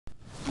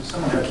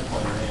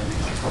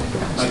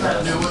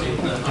Got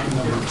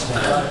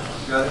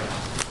it.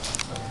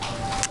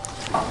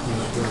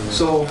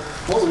 So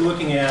what we're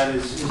looking at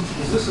is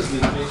this is the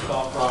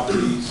baseball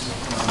properties.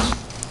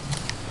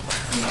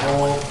 And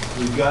all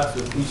we've got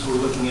the piece we're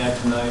looking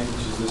at tonight,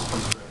 which is this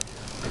piece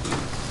right here.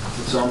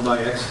 It's owned by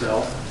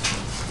Extell.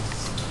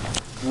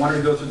 I wanted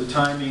to go through the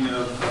timing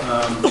of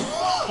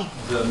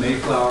the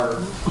Mayflower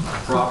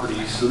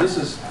properties. So this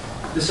is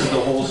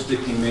the whole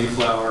sticking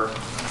Mayflower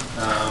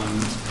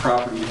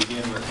property to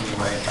begin with,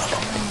 anyway.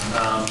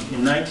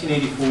 In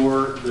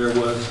 1984, there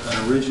was an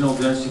original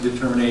density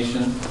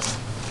determination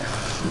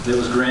that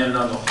was granted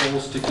on the whole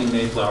sticking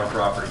Mayflower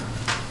property.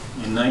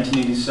 In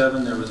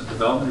 1987, there was a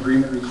development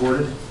agreement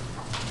recorded.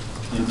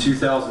 In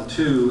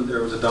 2002,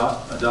 there was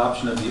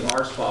adoption of the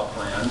RSPA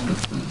plan,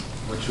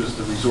 which was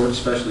the Resort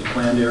Specially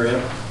Planned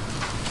Area,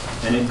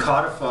 and it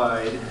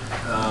codified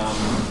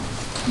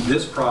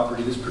this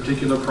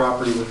particular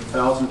property with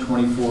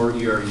 1,024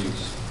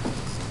 ERUs.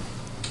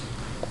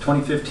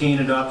 2015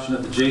 adoption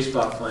of the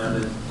JSPA plan,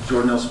 the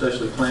Jordanelle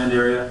Specially Planned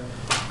Area,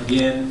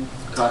 again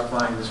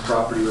codifying this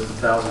property with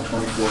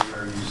 1,024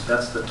 ERUs.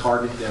 That's the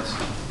target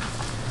density.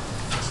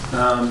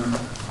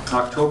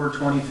 October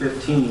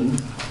 2015,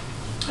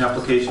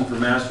 application for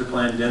master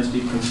plan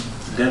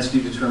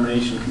density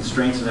determination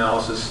constraints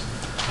analysis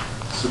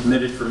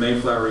submitted for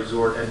Mayflower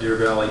Resort at Deer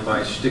Valley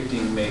by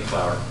Stichting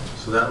Mayflower.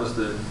 So that was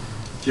the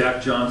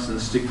Jack Johnson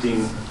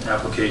Stichting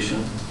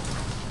application.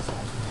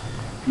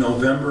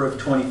 November of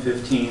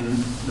 2015,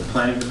 the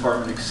planning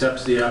department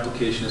accepts the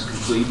application as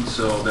complete,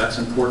 so that's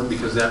important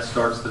because that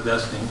starts the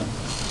vesting,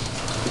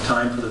 the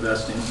time for the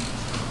vesting.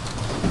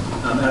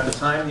 At the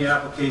time the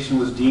application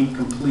was deemed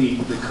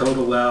complete, the code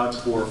allowed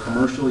for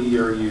commercial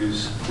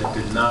ERUs that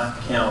did not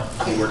count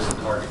towards the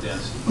target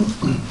density.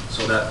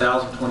 So that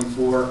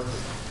 1,024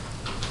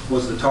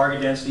 was the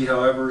target density.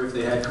 However, if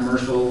they had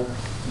commercial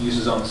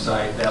uses on the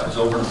site, that was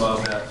over and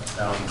above that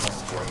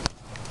 1,024.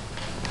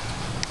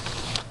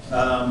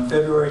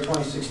 February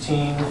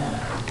 2016,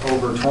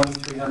 over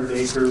 2,300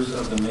 acres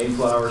of the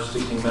Mayflower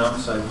Sticking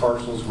Mountainside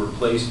parcels were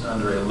placed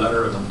under a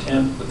letter of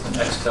intent with an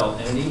Extell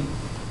entity.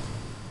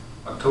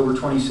 October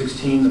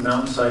 2016, the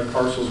Mountainside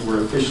parcels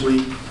were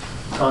officially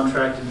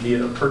contracted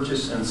via a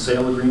purchase and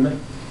sale agreement.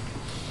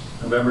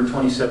 November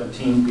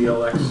 2017,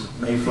 BLX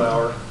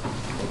Mayflower,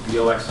 or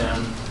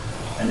BLXM,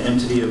 an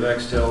entity of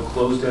Extell,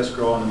 closed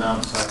escrow on the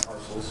Mountainside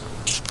parcels.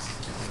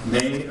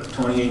 May of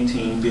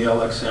 2018,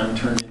 BLXM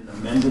turned in an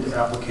amended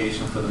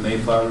application for the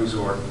Mayflower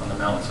Resort on the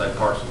Mountainside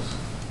parcels.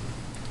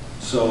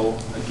 So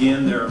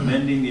again, they're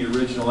amending the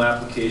original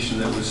application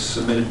that was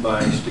submitted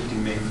by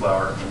Stichting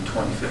Mayflower in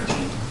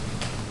 2015.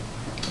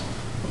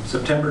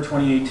 September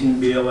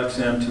 2018,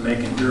 BLXM to make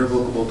an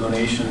irrevocable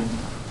donation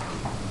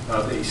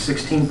of a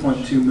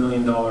 $16.2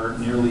 million,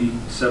 nearly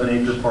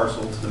 7-acre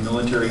parcel to the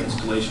Military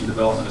Installation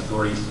Development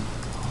Authority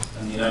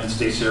and the United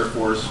States Air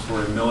Force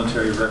for a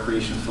military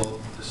recreation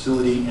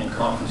facility and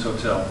conference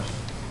hotel.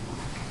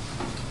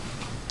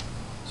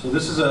 So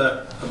this is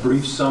a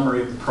brief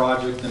summary of the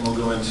project, and we'll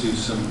go into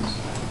some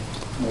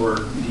more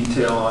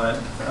detail on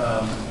it.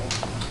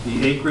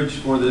 The acreage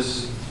for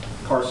this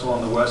parcel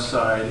on the west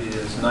side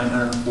is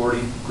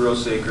 940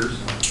 gross acres.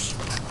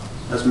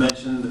 As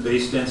mentioned, the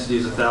base density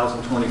is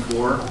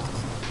 1,024.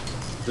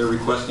 They're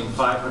requesting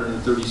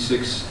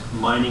 536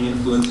 mining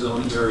influence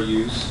zone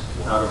ERUs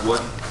out of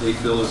what they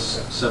feel is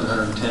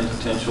 710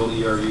 potential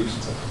ERUs.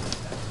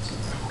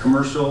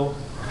 Commercial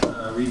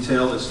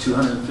retail is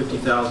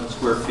 250,000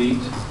 square feet,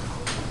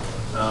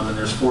 and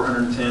there's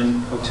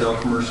 410 hotel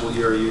commercial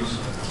ERUs.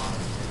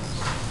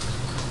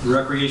 The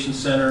recreation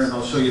center, and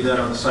I'll show you that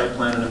on the site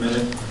plan in a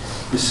minute,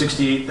 is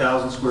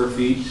 68,000 square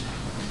feet.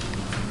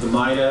 The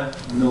MIDA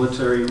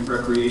military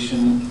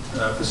recreation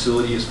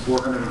facility is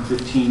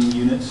 415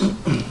 units.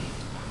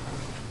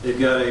 They've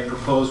got a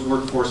proposed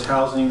workforce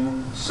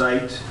housing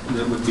site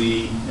that would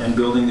be, and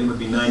building that would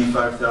be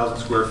 95,000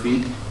 square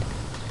feet.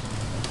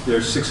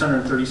 There's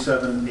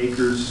 637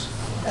 acres,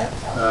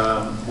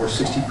 or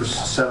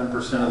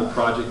 67% of the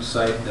project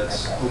site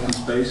that's open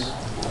space.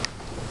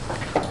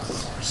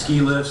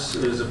 Ski lifts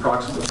is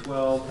approximately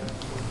 12.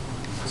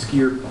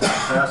 Skier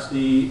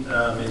capacity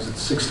is at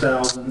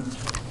 6,000.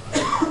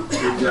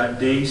 They've got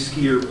day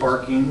skier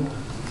parking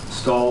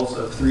stalls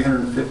of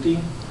 350.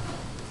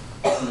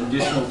 An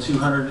additional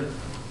 200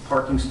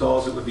 parking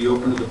stalls that would be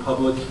open to the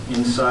public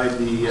inside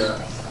the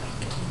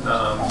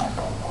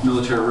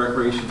military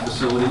recreation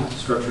facility,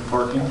 structured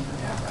parking.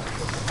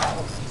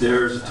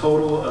 There's a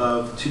total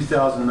of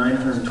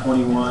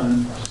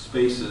 2,921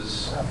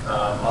 spaces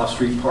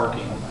off-street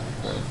parking.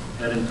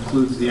 That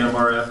includes the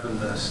MRF and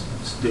the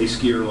day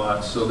skier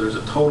lots, so there's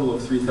a total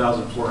of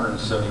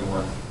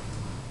 3,471.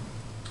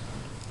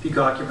 Peak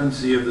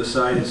occupancy of the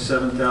site is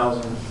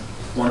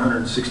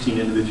 7,116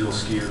 individual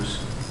skiers.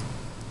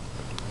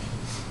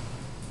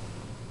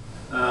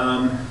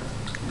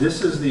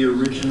 This is the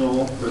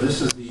original, or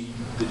this is the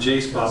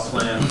JSPA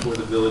plan for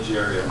the village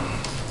area.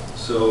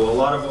 So a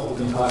lot of what we've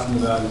been talking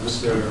about is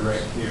this area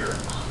right here.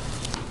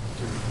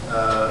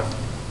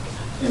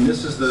 And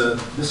this is the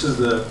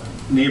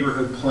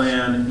neighborhood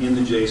plan in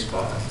the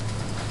J-spot.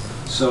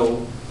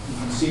 So you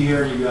can see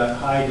here you've got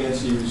high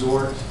density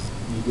resort,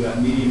 you've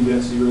got medium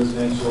density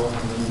residential,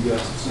 and then you've got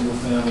some single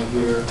family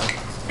here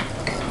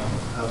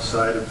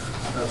outside of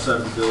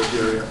the village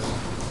area.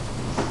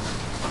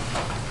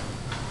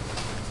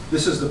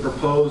 This is the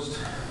proposed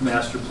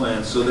master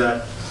plan. So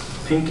that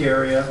pink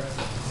area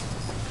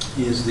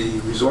is the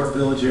resort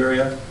village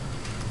area,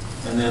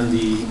 and then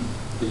the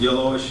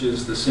yellowish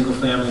is the single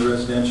family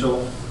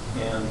residential,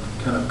 and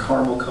kind of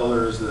caramel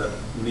color is the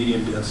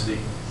medium density.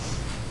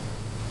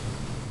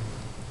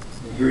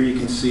 And here you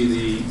can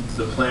see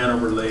the plan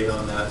overlaid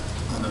on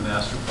the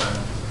master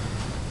plan.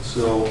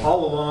 So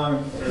all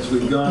along, as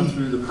we've gone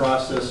through the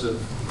process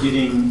of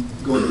going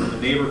from the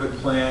neighborhood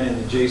plan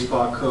and the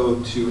J-spot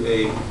code to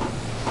a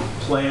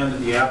plan that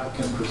the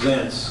applicant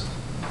presents,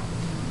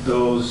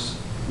 those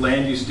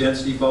land use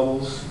density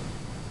bubbles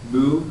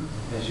move.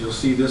 As you'll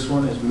see, this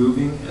one is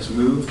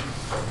moved.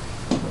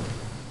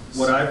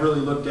 What I've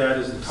really looked at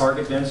is the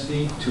target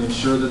density to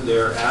ensure that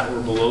they're at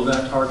or below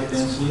that target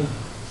density.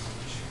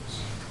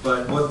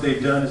 But what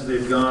they've done is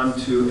they've gone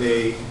to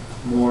a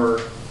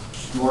more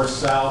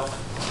north-south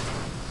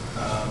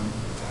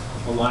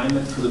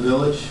alignment for the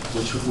village,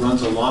 which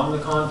runs along the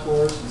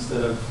contours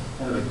instead of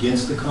kind of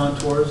against the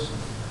contours.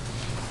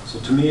 So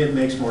to me, it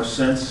makes more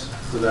sense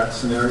for that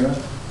scenario.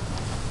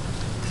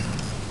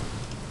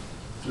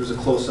 There's a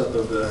close-up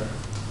of the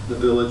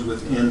village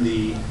within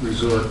the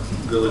resort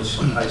village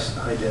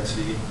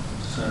high-density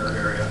center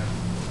area.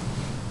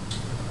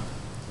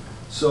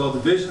 So the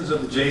visions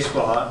of the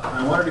J-spot,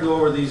 I wanted to go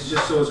over these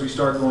just so as we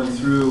start going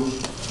through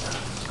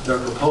their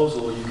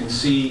proposal, you can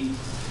see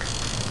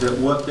that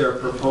what they're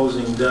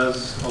proposing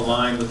does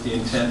align with the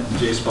intent of the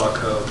J-spot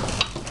code.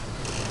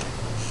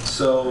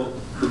 So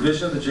the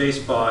vision of the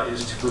J-spot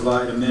is to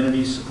provide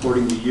amenities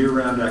supporting the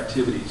year-round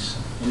activities.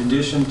 In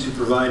addition to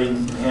providing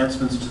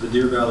enhancements to the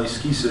Deer Valley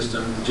ski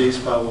system, the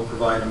J-spot will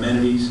provide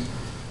amenities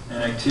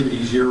and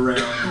activities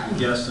year-round to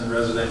guests and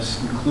residents,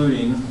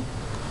 including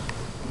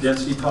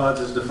density pods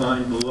as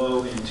defined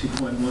below in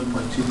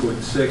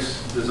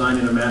 2.1.2.6, designed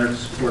in a manner to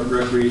support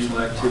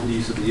recreational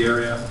activities of the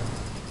area,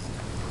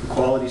 the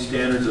quality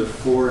standards of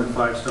 4- and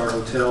 5-star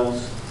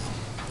hotels,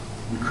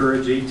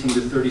 encourage 18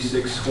 to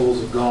 36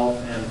 holes of golf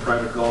and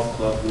private golf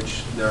club,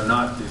 which they're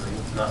not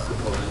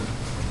proposing,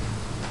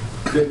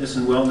 fitness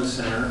and wellness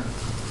center,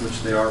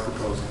 which they are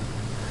proposing,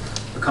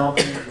 a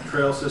comprehensive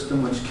trail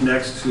system which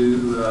connects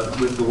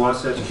with the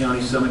Wasatch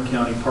County, Summit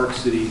County, Park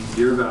City,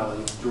 Deer Valley,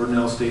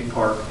 Jordanelle State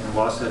Park, and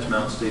Wasatch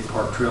Mountain State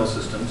Park trail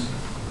systems,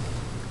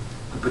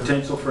 the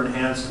potential for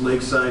enhanced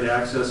lakeside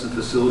access and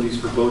facilities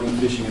for boating,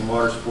 fishing, and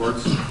water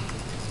sports,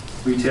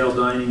 retail,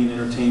 dining, and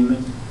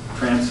entertainment,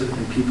 transit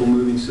and people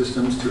moving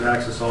systems to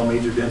access all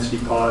major density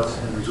pods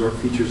and resort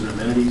features and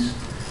amenities,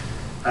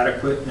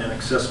 adequate and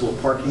accessible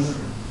parking,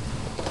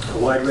 a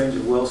wide range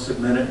of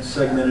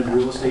well-segmented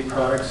real estate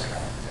products,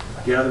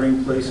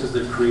 gathering places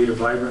that create a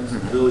vibrant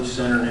village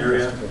center and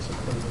area,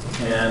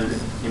 and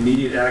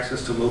immediate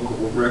access to local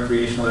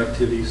recreational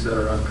activities that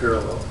are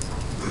unparalleled.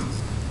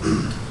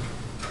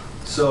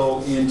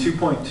 So in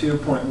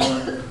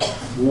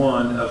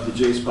 2.2.1 of the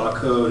J-spot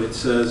code, it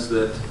says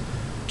that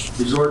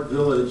resort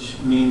village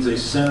means a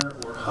center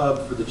or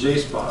hub for the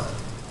J-spot.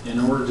 In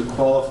order to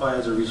qualify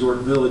as a resort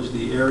village,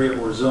 the area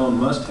or zone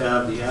must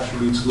have the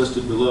attributes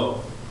listed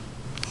below.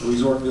 A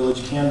resort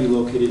village can be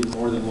located in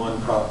more than one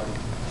property.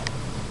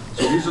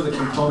 So these are the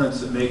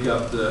components that make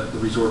up the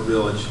resort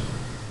village.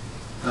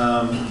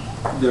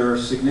 There are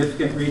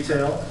significant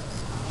retail,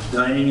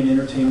 dining and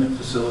entertainment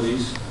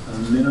facilities, a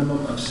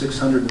minimum of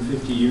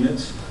 650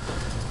 units,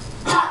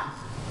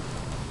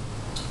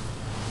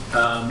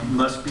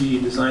 must be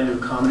designed to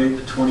accommodate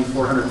the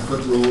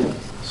 2,400-foot rule.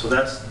 So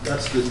that's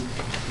the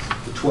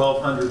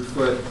 1,200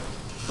 foot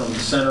from the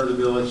center of the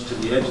village to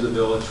the edge of the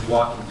village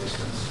walking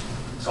distance.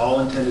 It's all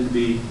intended to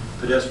be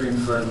pedestrian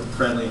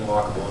friendly and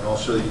walkable, and I'll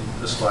show you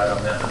the slide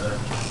on that in a minute.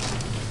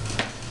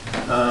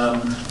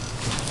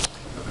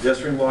 A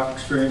pedestrian walk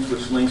experience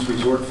which links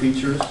resort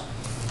features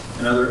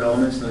and other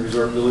elements in the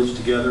resort village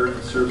together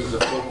and serves as a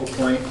focal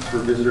point for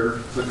visitor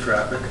foot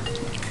traffic.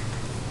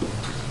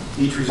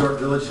 Each resort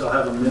village shall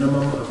have a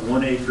minimum of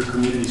 1 acre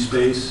community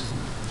space,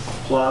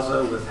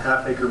 plaza with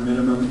half-acre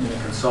minimum in a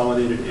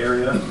consolidated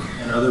area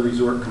and other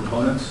resort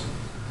components,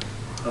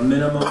 a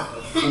minimum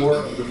of 4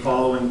 of the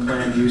following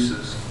planned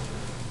uses: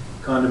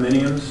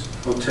 condominiums,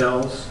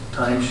 hotels,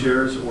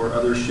 timeshares, or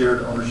other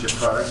shared ownership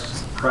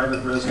products,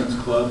 private residence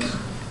clubs,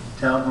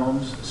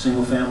 townhomes,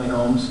 single-family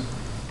homes,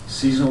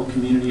 seasonal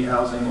community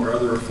housing, or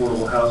other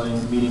affordable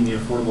housing meeting the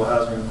affordable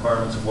housing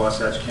requirements of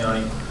Wasatch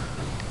County,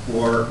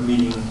 or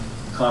meeting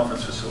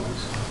conference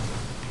facilities.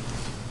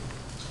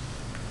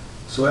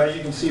 So as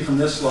you can see from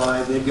this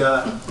slide, they've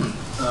got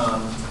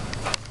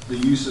the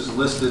uses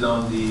listed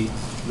on the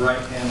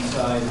right-hand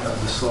side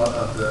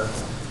of the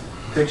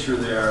picture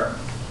there.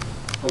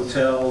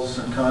 Hotels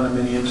and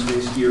condominiums, day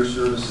skier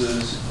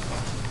services,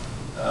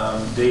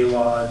 day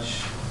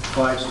lodge,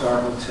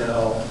 5-star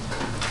hotel,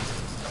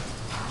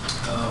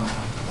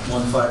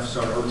 One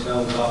 5-star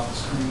hotel is off the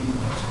screen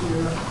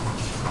here.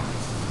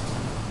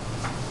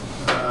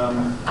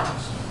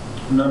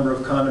 A number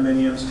of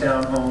condominiums,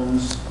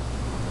 townhomes,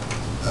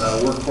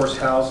 workforce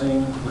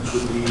housing, which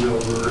would be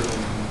over in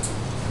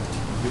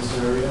this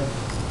area.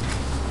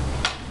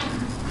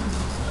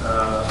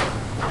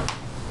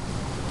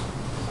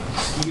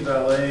 Ski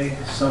valet,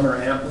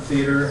 summer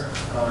amphitheater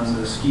on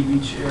the ski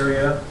beach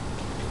area,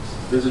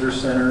 visitor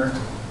center,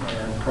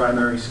 and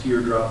primary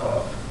skier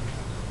drop-off.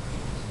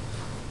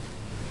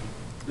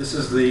 This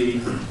is the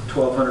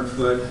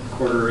 1,200-foot,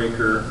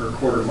 quarter-acre or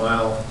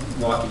quarter-mile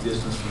walking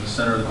distance from the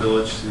center of the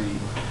village to the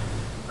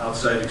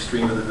outside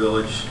extreme of the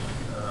village.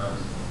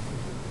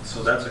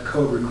 So that's a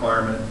code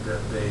requirement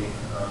that they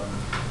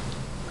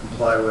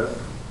comply with.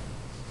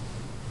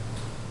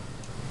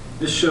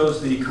 This shows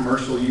the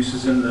commercial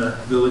uses in the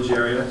village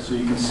area. So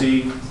you can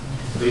see,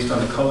 based on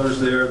the colors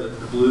there, that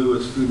the blue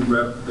is food and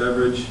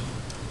beverage,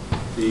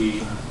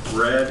 the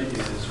red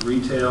is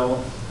retail,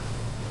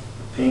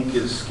 the pink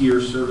is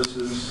skier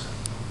services,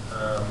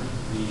 the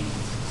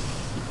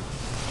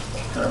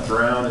kind of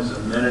brown is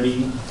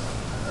amenity.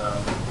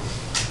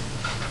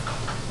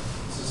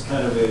 This is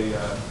kind of a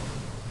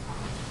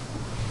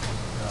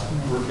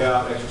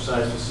workout,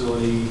 exercise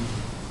facility,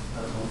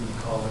 I don't know what you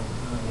call it,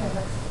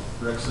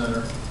 rec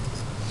center.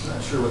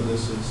 Not sure what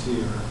this is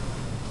here.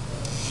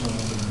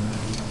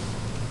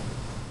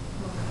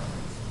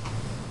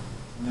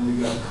 And then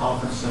we've got a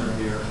conference center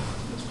here.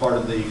 It's part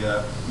of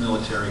the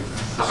military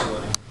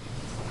facility.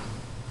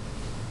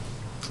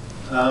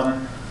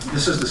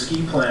 This is the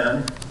ski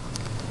plan.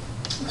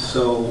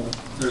 So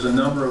there's a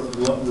number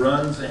of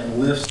runs and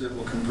lifts that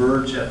will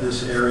converge at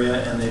this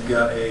area, and they've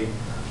got a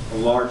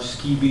large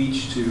ski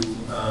beach to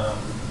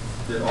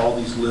that all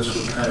these lifts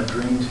would kind of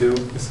drain to.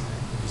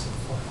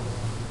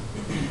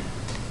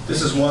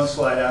 This is one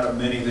slide out of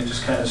many that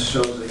just kind of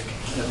shows a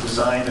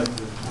design of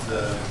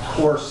the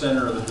core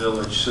center of the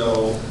village.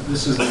 So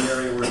this is the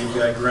area where you've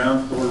got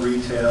ground floor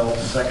retail,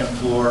 second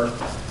floor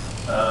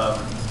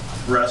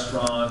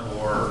restaurant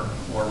or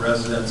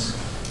residence,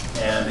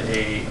 and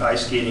a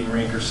ice skating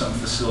rink or some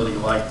facility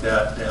like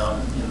that down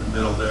in the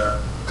middle there.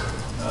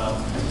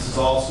 This is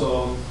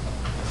also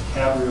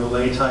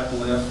cabriolet type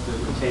lift that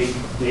would take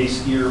day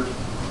skier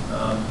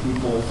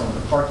people from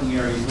the parking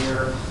area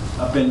here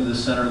up into the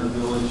center of the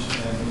village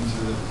and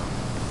into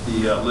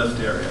the lift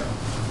area.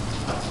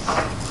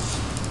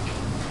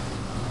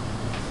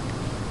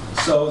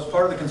 So as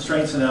part of the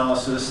constraints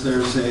analysis,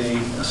 there's a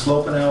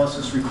slope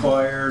analysis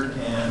required,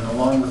 and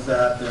along with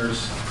that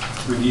there's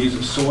reviews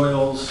of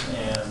soils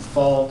and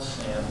faults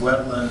and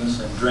wetlands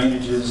and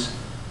drainages,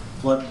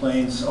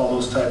 floodplains, all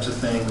those types of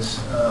things.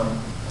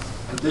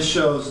 But this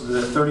shows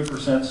the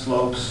 30%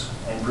 slopes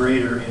and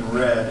greater in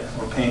red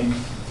or pink,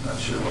 not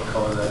sure what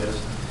color that is.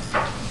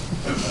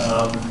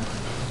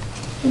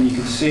 And you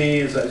can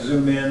see as I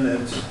zoom in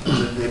that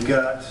they've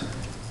got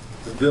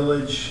the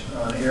village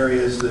on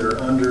areas that are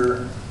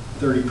under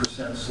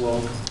 30%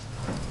 slope.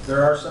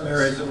 There are some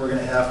areas that we're going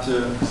to have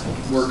to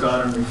work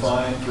on and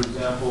refine. For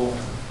example,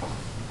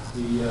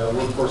 the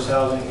workforce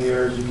housing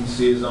here, as you can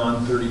see, is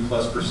on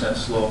 30+%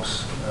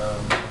 slopes.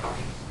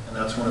 And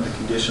that's one of the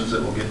conditions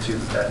that we'll get to,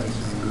 that needs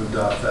to be moved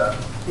off that.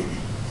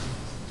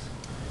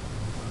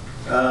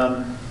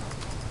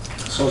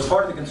 So as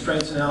part of the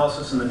constraints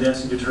analysis and the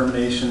density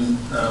determination,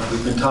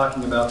 we've been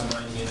talking about the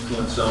mining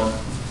influence zone.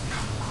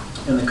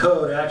 And the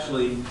code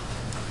actually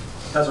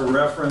has a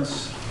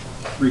reference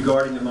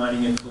regarding the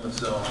mining influence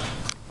zone.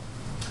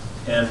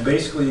 And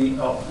basically,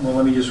 well,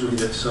 let me just read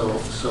it so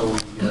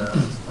we are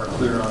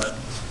clear on it.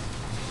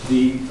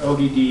 The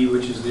ODD,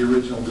 which is the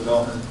original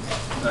development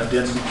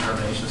density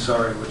determination,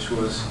 which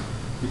was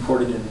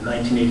recorded in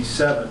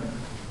 1987,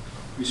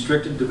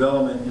 restricted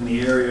development in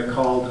the area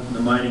called the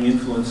mining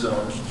influence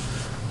zone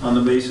on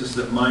the basis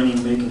that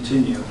mining may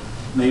continue.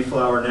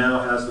 Mayflower now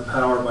has the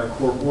power by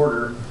court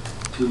order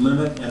to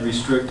limit and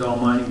restrict all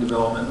mining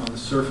development on the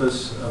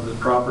surface of the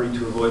property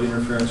to avoid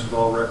interference with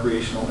all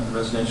recreational and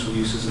residential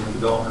uses in the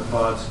development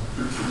pods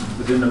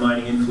within the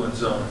mining influence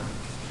zone.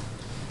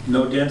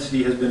 No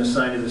density has been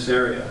assigned to this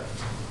area.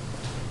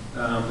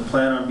 The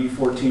plan on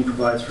B14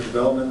 provides for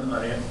development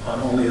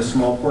on only a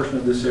small portion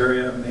of this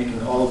area.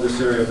 Making all of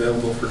this area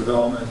available for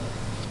development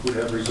would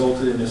have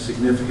resulted in a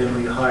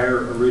significantly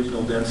higher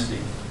original density.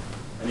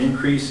 An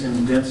increase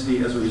in density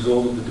as a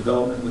result of the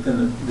development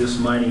within this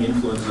mining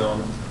influence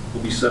zone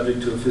will be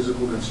subject to a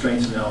physical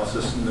constraints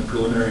analysis in the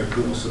preliminary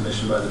approval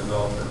submission by the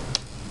developer.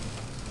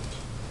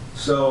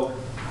 So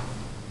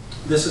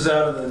this is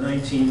out of the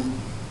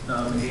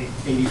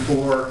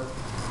 1984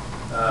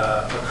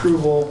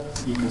 approval.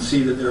 You can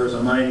see that there was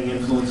a mining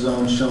influence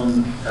zone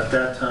shown at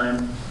that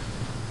time.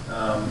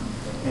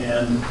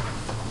 And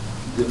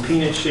the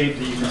peanut shape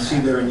that you can see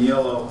there in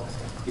yellow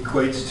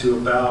equates to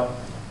about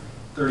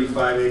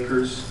 35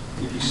 acres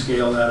if you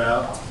scale that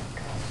out.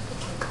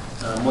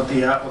 What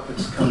the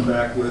applicants come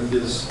back with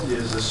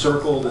is a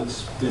circle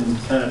that's been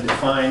kind of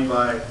defined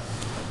by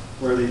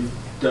where they've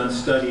done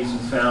studies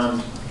and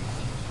found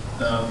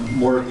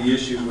more of the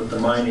issues with the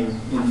mining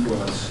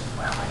influence.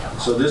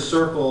 So this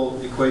circle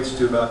equates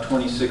to about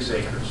 26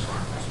 acres.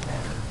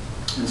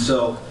 And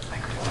so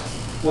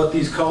what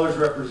these colors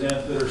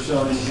represent that are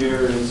shown in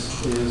here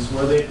is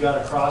where they've got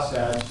a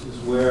crosshatch is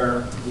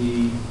where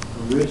the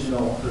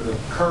original or the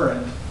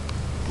current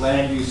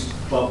land use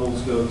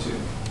bubbles go to.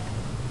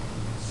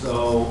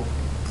 So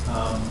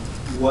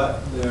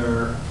what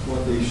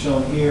they've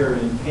shown here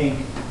in pink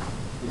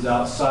is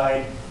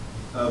outside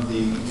of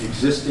the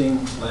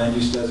existing land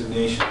use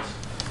designations.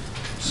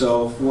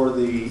 So for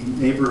the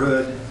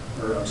neighborhood,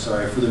 or I'm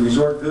sorry, for the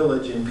resort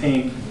village in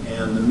pink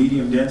and the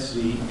medium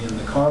density in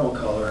the caramel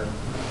color,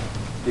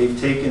 they've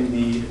taken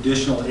the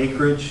additional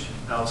acreage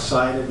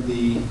outside of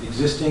the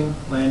existing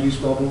land use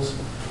bubbles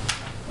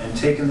and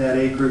taken that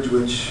acreage,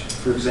 which,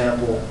 for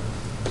example,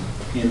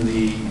 in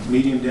the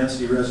medium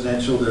density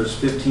residential, there's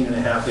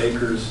 15.5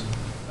 acres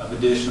of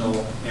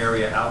additional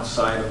area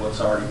outside of what's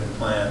already been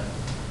planned.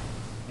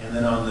 And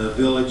then on the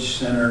village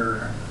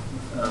center,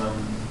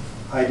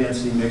 high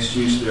density mixed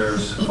use,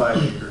 there's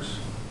 5 acres.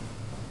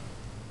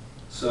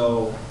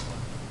 So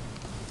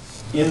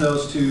in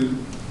those two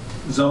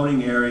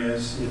zoning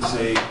areas, it's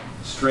a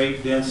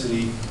straight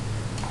density.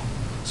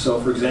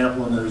 So for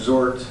example, in the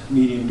resort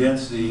medium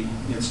density,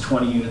 it's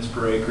 20 units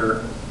per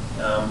acre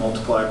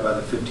multiplied by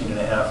the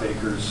 15.5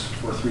 acres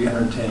for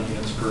 310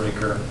 units per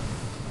acre.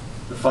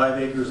 The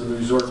 5 acres of the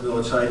resort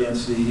village high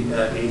density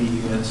at 80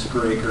 units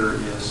per acre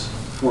is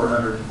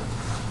 400.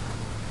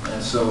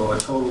 And so a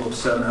total of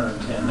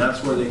 710.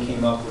 That's where they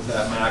came up with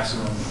that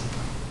maximum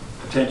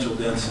potential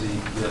density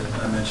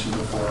that I mentioned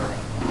before.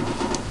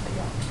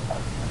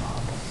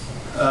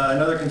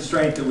 Another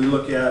constraint that we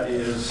look at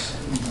is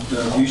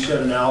the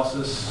viewshed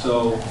analysis.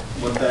 So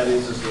what that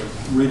is a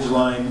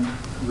ridgeline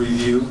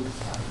review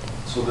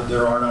so that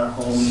there are not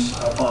homes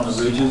up on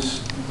the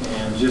ridges.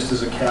 And just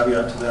as a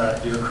caveat to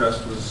that, Deer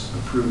Crest was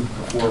approved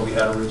before we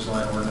had a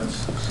ridgeline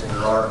ordinance. So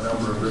there are a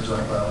number of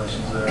ridgeline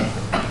violations there.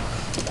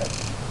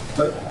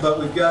 But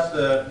we've got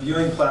the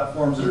viewing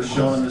platforms that are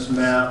shown in this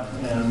map,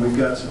 and we've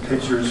got some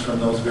pictures from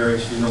those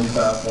various viewing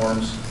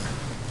platforms.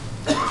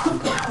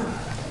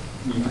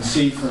 You can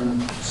see from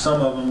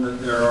some of them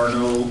that there are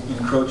no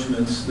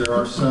encroachments. There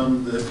are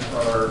some that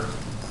are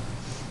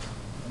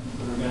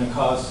going to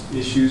cause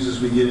issues as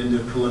we get into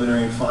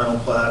preliminary and final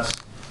plats.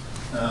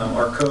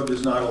 Our code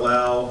does not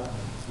allow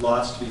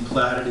lots to be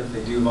platted if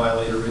they do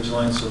violate a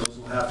ridgeline, so those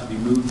will have to be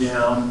moved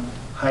down.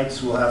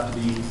 Heights will have to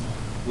be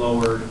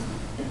lowered.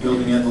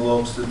 Building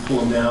envelopes that pull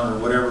them down, or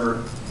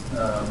whatever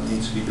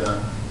needs to be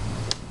done.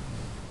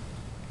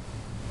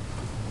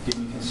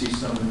 Again, you can see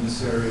some in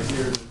this area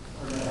here that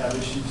are going to have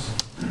issues.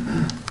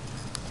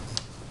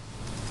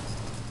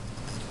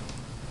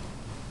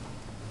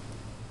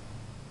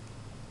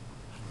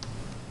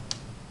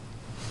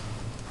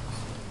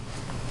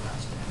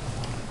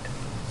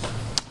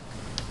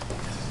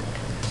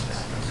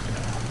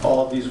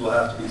 All of these will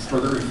have to be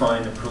further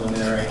refined at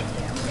preliminary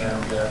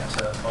and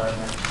at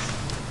final.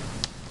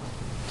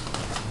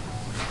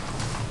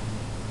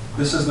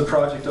 This is the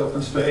project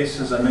open space.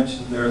 As I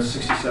mentioned, there is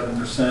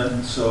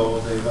 67%, so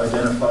they've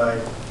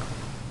identified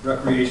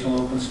recreational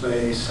open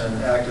space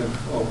and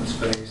active open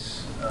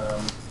space,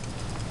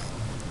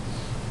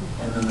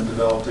 and then the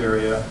developed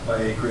area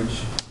by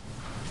acreage.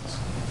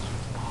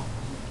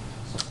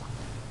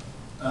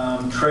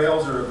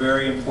 Trails are a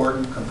very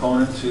important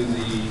component to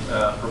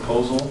the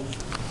proposal,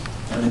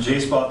 and the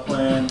J-Spot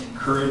plan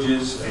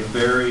encourages a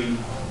very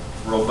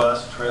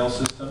robust trail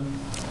system.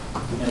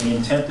 And the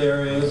intent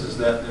there is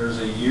that there's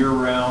a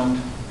year-round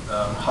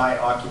high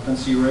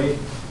occupancy rate.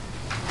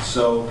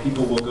 So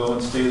people will go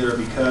and stay there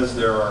because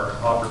there are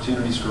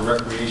opportunities for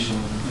recreation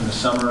in the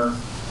summer,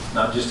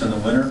 not just in the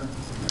winter.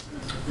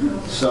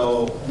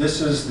 So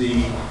this is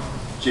the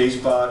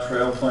J-Spa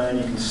trail plan.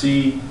 You can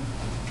see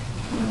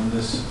in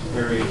this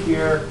area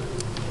here,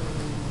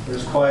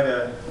 there's quite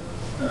a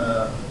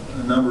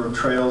number of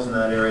trails in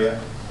that area.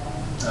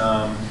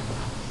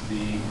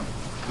 The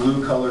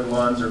blue-colored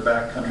ones are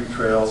backcountry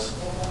trails.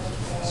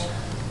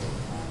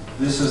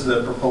 This is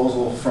the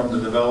proposal from the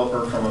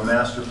developer from a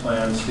master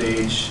plan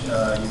stage.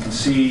 You can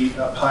see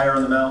up higher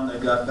on the mountain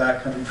they've got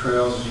backcountry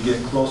trails. As you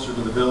get closer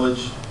to the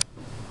village,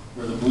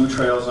 where the blue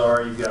trails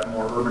are, you've got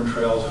more urban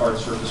trails, hard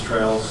surface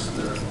trails,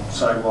 the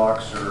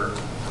sidewalks or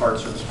hard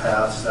surface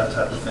paths, that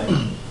type of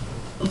thing.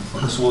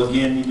 This will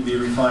again need to be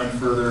refined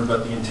further,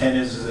 but the intent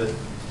is that,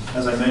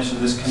 as I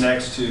mentioned, this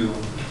connects to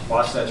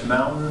Wasatch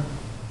Mountain,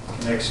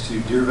 connects to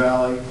Deer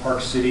Valley,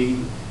 Park City,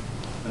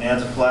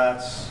 Bonanza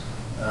Flats,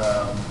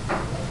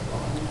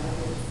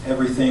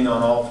 everything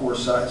on all 4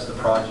 sides of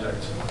the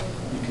project.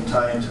 You can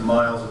tie into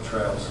miles of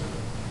trails.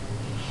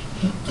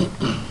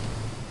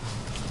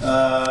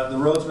 The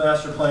roads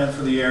master plan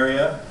for the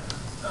area.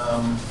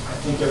 I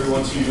think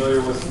everyone's familiar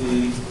with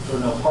the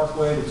Jordanelle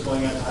Parkway that's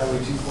going out to Highway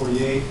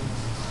 248.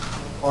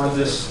 Part of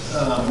this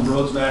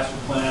roads master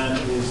plan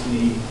is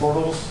the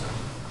portals.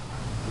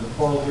 The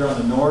portal here on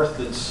the north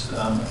that's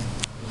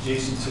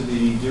adjacent to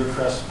the Deer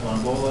Crest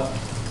Gondola,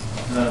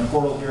 and then a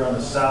portal here on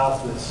the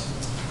south that's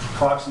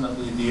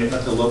approximately be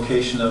at the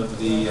location of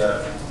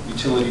the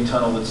utility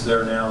tunnel that's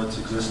there now, that's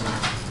existing.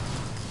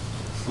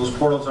 Those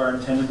portals are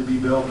intended to be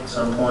built at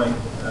some point,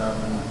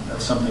 and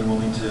that's something we'll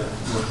need to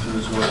work through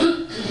as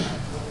well.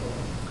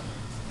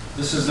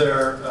 This is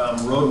their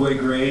roadway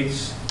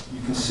grades.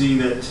 You can see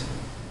that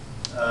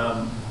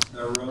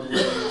their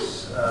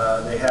roadways,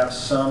 they have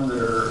some that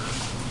are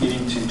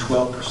getting to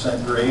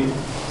 12% grade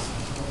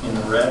in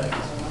the red.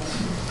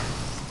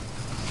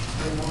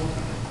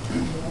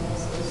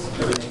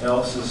 Everything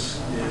else is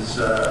in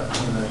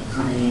the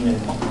green, and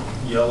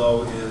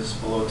yellow is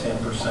below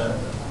 10%.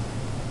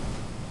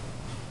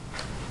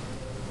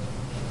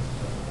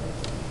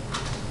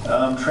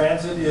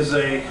 Transit is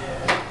a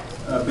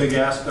big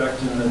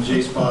aspect in the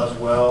J-SPA as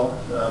well.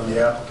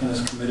 The applicant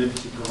is committed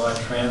to provide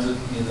transit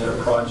in their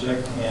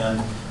project, and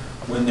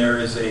when there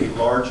is a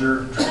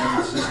larger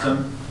transit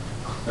system,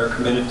 they're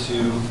committed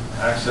to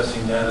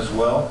accessing that as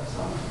well.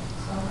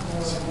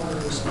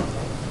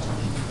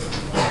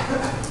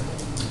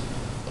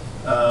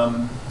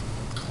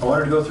 I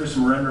wanted to go through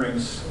some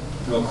renderings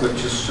real quick,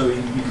 just so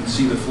you can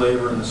see the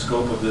flavor and the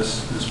scope of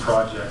this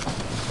project.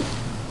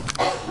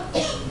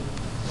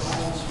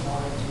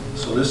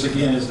 So this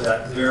again is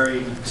that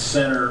very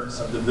center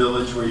of the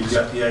village where you've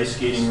got the ice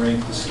skating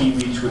rink. The ski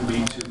beach would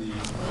be to the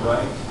right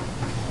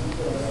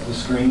of the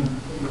screen.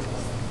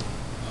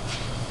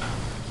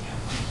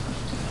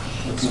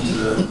 Looking to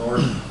the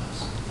north.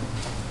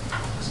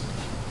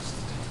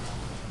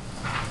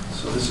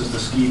 So this is the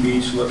ski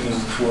beach looking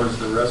towards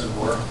the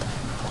reservoir.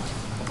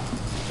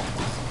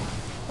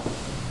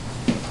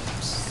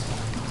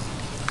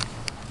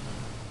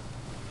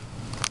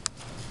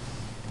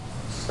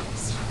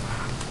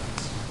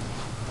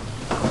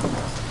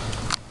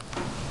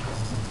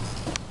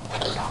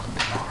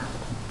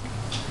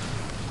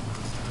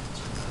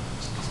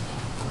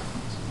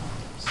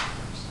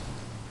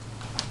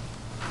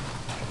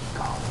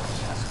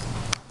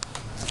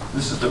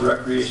 This is the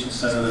recreation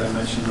center that I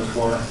mentioned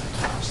before.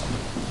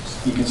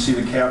 You can see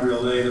the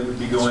cabriolet that would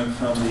be going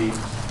from the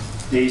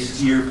day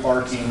skier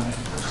parking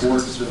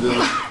towards the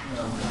village,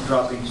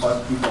 dropping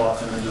people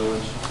off in the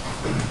village.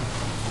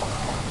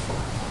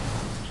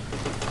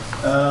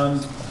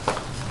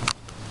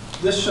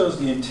 This shows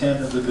the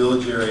intent of the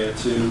village area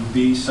to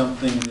be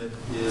something that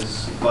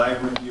is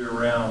vibrant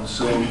year-round.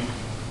 So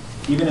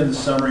even in the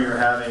summer, you're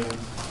having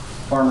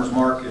farmers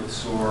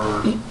markets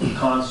or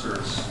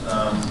concerts.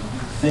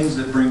 Things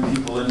that bring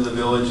people into the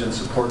village and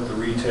support the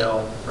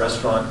retail,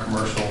 restaurant,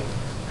 commercial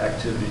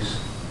activities.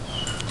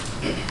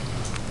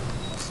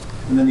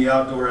 And then the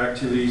outdoor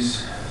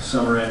activities,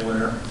 summer and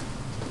winter.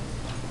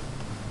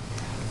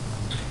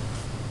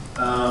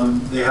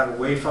 They have a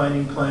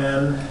wayfinding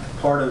plan.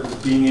 Part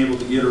of being able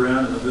to get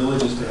around in the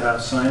village is to have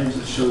signage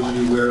that shows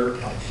you where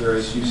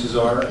various uses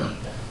are and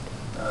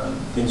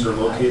things are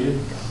located.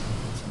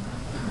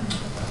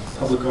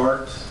 Public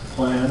art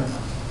plan.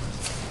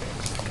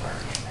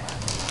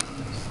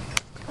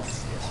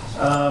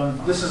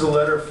 This is a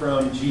letter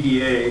from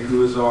GDA,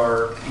 who is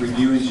our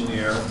review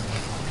engineer,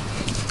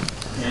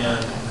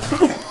 and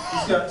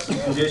he's got some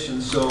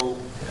conditions. So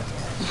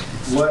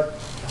what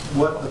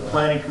the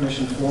Planning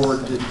Commission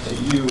forwarded to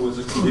you was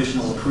a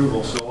conditional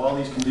approval. So all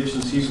these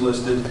conditions he's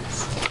listed,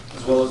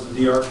 as well as the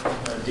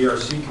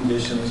DRC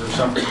conditions, are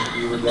something that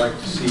we would like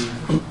to see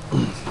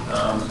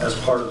as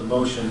part of the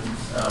motion.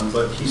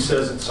 But he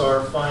says it's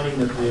our finding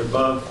that the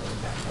above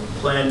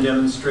plan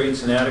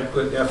demonstrates an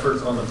adequate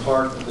effort on the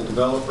part of the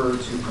developer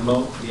to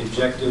promote the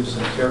objectives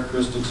and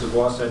characteristics of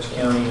Wasatch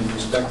County in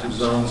respective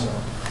zones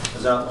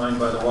as outlined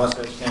by the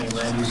Wasatch County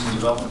Land Use and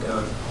Development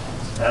Code.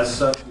 As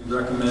such, we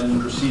recommend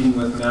proceeding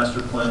with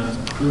master plan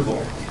approval.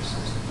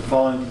 The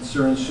following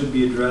concerns should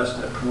be addressed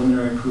at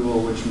preliminary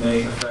approval, which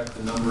may affect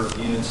the number of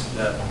units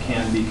that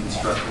can be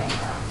constructed.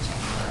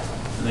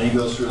 And then he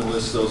goes through and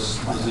lists those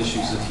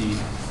issues that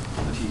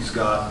he's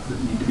got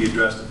that need to be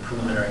addressed at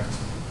preliminary.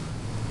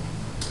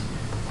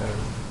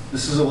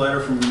 This is a letter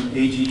from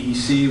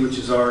AGEC, which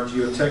is our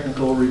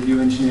geotechnical review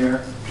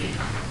engineer.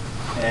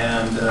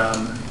 And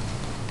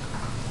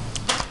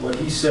what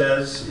he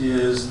says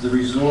is the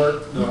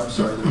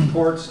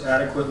reports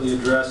adequately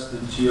address the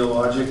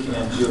geologic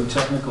and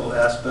geotechnical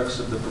aspects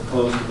of the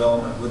proposed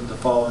development with the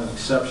following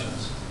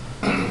exceptions.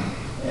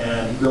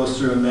 And he goes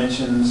through and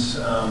mentions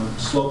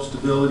slope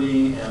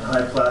stability and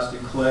high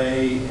plastic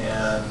clay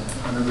and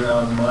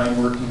underground mine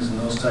workings and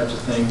those types of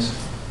things.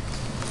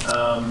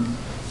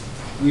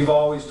 We've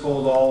always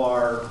told all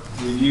our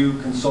review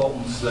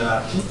consultants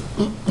that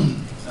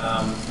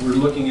we're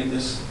looking at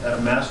this at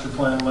a master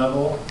plan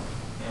level,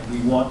 and we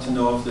want to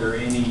know if there are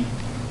any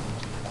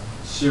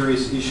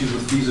serious issues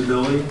with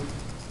feasibility.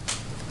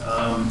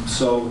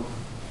 So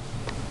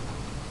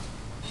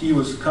he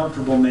was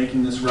comfortable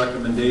making this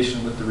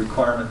recommendation with the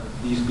requirement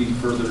that these be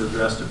further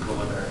addressed at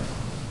preliminary.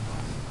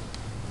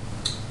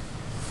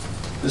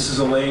 This is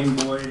Elaine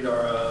Boyd,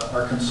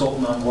 our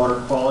consultant on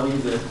water quality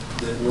that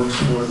works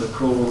for the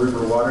Provo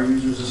River Water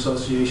Users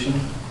Association.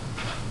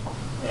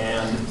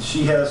 And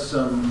she has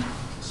some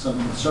some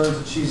concerns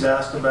that she's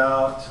asked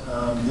about.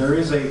 There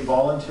is a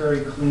voluntary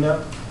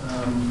cleanup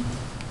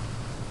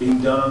being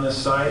done on this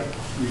site,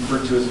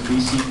 referred to as a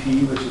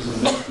VCP, which is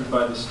administered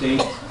by the state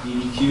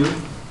DEQ.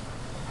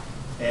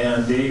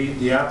 And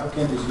the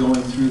applicant is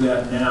going through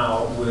that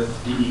now with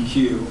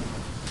DEQ.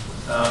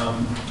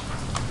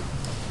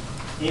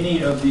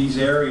 Any of these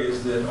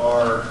areas that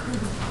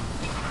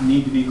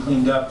need to be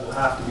cleaned up will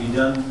have to be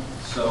done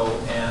so.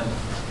 And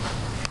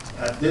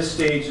at this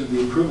stage of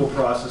the approval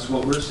process,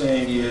 what we're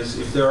saying is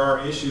if there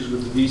are issues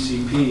with the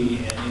VCP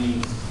and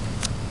any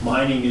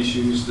mining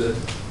issues, that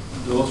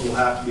those will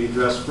have to be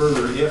addressed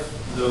further. If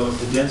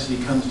the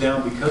density comes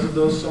down because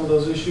of some of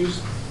those issues,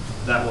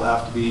 that will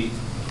have to be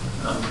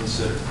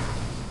considered.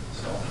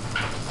 So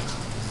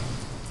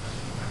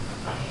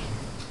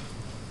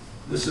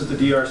this is the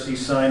DRC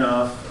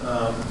sign-off.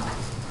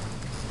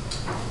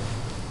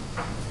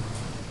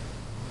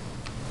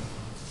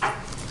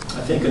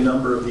 I think a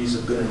number of these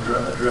have been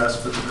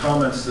addressed, but the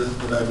comments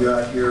that I've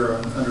got here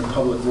are under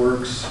Public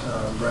Works.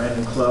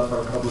 Brandon Clough,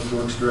 our Public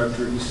Works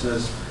Director, he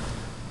says,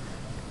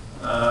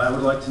 I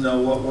would like to know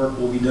what work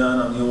will be done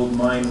on the old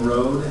mine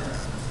road. I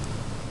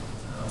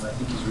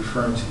think he's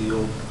referring to the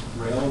old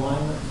rail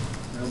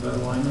bed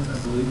alignment, I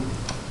believe.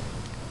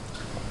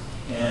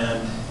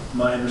 And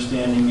my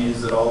understanding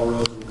is that all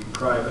roads will be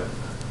private.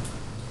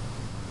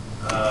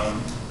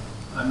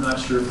 I'm not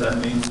sure if that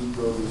main loop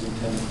road was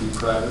intended to be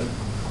private,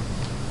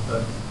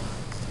 but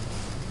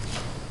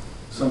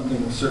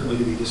something certainly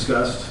to be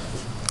discussed.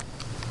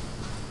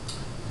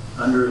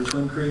 Under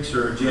Twin Creeks,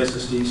 or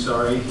GSSD,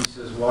 sorry, he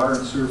says water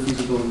and sewer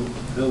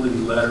feasibility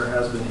letter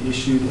has been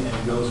issued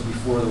and goes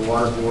before the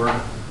water board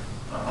on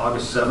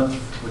August 7th,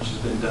 which has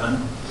been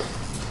done.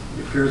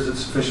 It appears that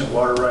sufficient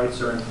water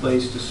rights are in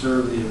place to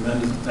serve the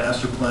amended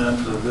master plan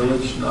for the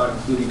village, not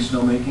including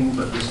snowmaking,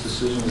 but this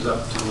decision is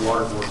up to the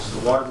water board. So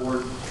the water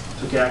board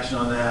took action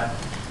on that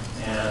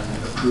and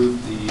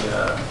approved the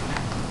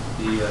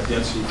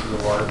density for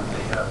the water that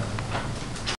they have